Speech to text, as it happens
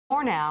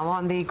More now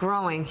on the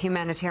growing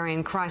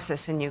humanitarian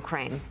crisis in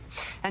Ukraine.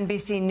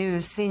 NBC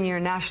News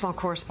senior national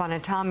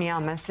correspondent Tom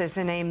Llamas is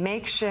in a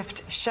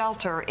makeshift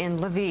shelter in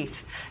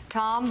Lviv.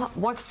 Tom,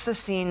 what's the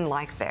scene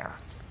like there?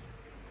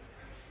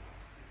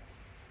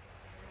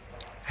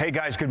 Hey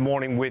guys, good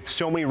morning. With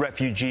so many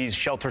refugees,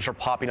 shelters are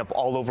popping up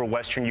all over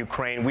Western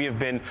Ukraine. We have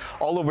been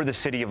all over the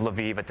city of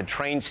Lviv, at the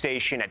train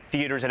station, at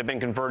theaters that have been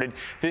converted.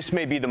 This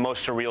may be the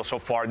most surreal so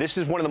far. This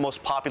is one of the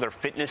most popular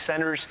fitness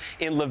centers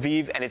in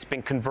Lviv, and it's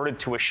been converted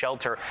to a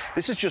shelter.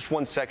 This is just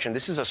one section.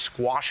 This is a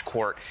squash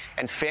court,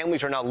 and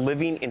families are now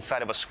living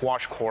inside of a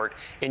squash court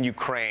in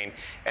Ukraine.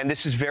 And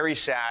this is very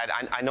sad.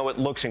 I know it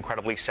looks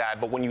incredibly sad,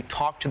 but when you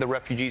talk to the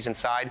refugees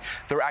inside,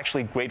 they're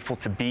actually grateful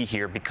to be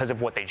here because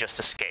of what they just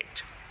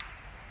escaped.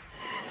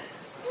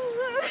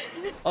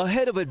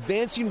 Ahead of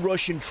advancing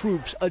Russian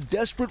troops, a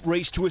desperate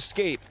race to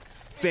escape.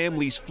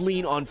 Families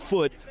fleeing on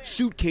foot,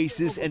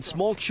 suitcases and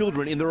small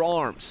children in their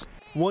arms.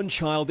 One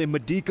child in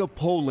Medyka,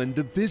 Poland,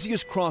 the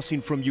busiest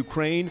crossing from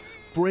Ukraine,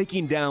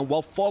 breaking down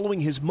while following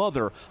his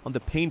mother on the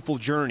painful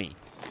journey.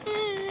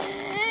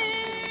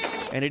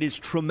 And it is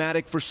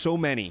traumatic for so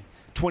many.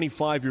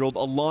 25-year-old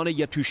Alana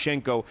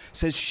Yatushenko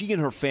says she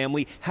and her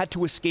family had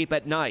to escape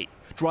at night,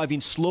 driving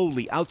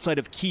slowly outside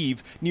of Kyiv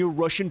near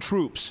Russian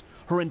troops.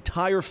 Her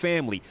entire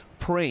family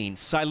praying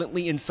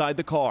silently inside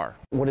the car.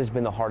 What has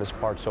been the hardest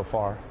part so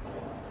far?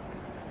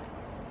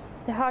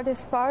 The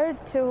hardest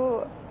part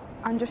to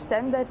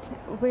understand that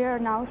we are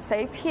now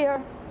safe here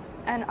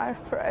and our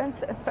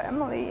friends and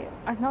family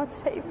are not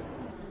safe.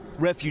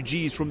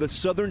 Refugees from the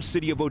southern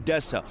city of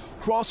Odessa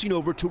crossing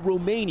over to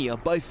Romania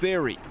by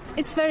ferry.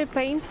 It's very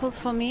painful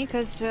for me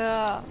because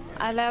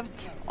I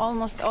left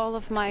almost all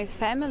of my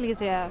family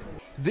there.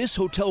 This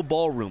hotel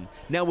ballroom,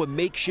 now a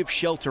makeshift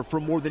shelter for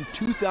more than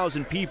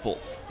 2,000 people,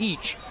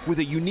 each with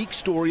a unique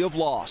story of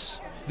loss.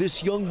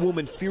 This young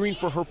woman fearing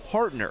for her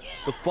partner,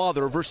 the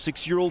father of her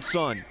 6-year-old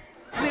son.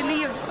 We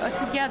live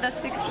together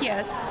 6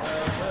 years,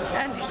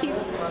 and he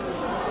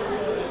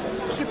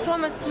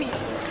promised me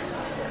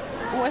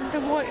when the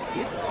war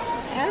is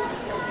end,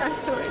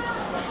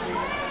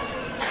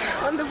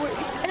 when the war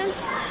is end,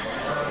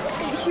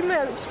 he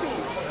married me.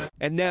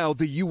 And now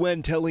the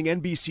UN telling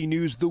NBC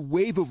News the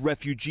wave of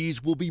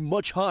refugees will be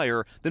much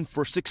higher than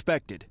first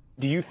expected.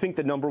 Do you think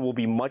the number will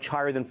be much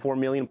higher than 4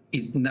 million?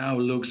 It now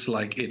looks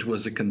like it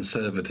was a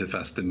conservative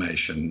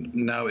estimation.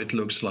 Now it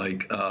looks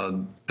like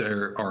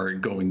there are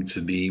going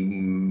to be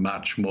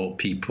much more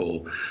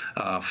people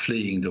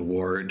fleeing the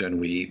war than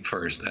we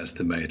first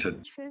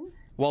estimated.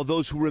 While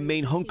those who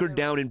remain hunkered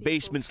down in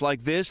basements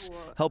like this,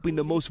 helping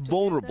the most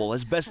vulnerable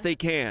as best they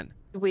can.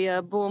 We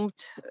are bombed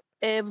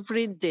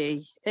every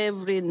day,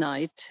 every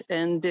night,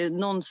 and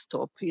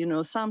non-stop. You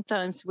know,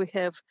 sometimes we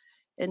have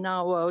an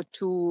hour or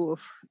two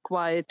of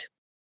quiet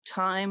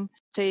time,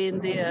 stay in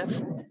there.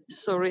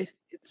 Sorry,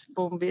 it's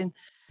bombing.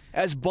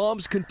 As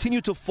bombs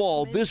continue to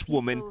fall, this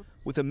woman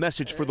with a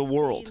message for the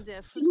world.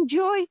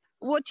 Enjoy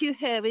what you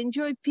have,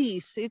 enjoy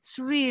peace. It's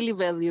really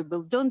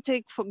valuable. Don't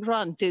take for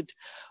granted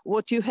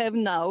what you have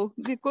now,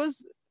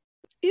 because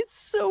it's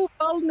so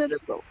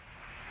vulnerable.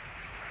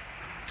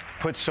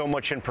 Puts so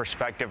much in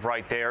perspective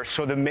right there.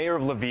 So the mayor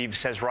of Lviv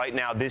says right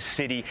now this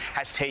city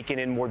has taken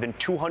in more than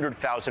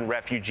 200,000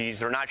 refugees.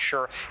 They're not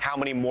sure how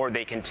many more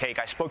they can take.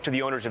 I spoke to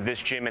the owners of this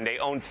gym, and they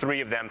own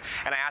 3 of them.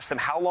 And I asked them,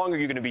 how long are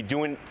you going to be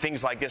doing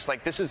things like this?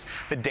 Like, this is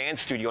the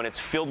dance studio, and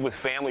it's filled with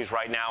families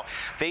right now.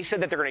 They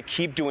said that they're going to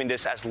keep doing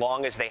this as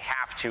long as they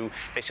have to.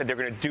 They said they're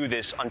going to do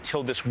this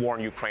until this war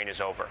in Ukraine is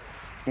over.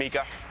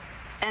 Mika?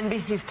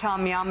 NBC's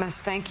Tom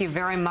Llamas, thank you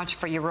very much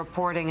for your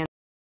reporting.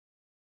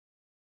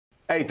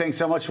 Hey, thanks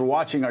so much for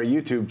watching our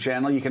YouTube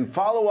channel. You can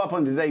follow up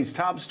on today's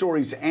top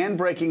stories and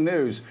breaking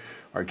news,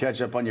 or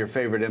catch up on your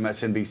favorite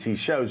MSNBC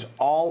shows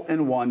all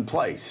in one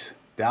place.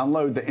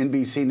 Download the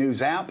NBC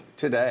News app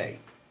today.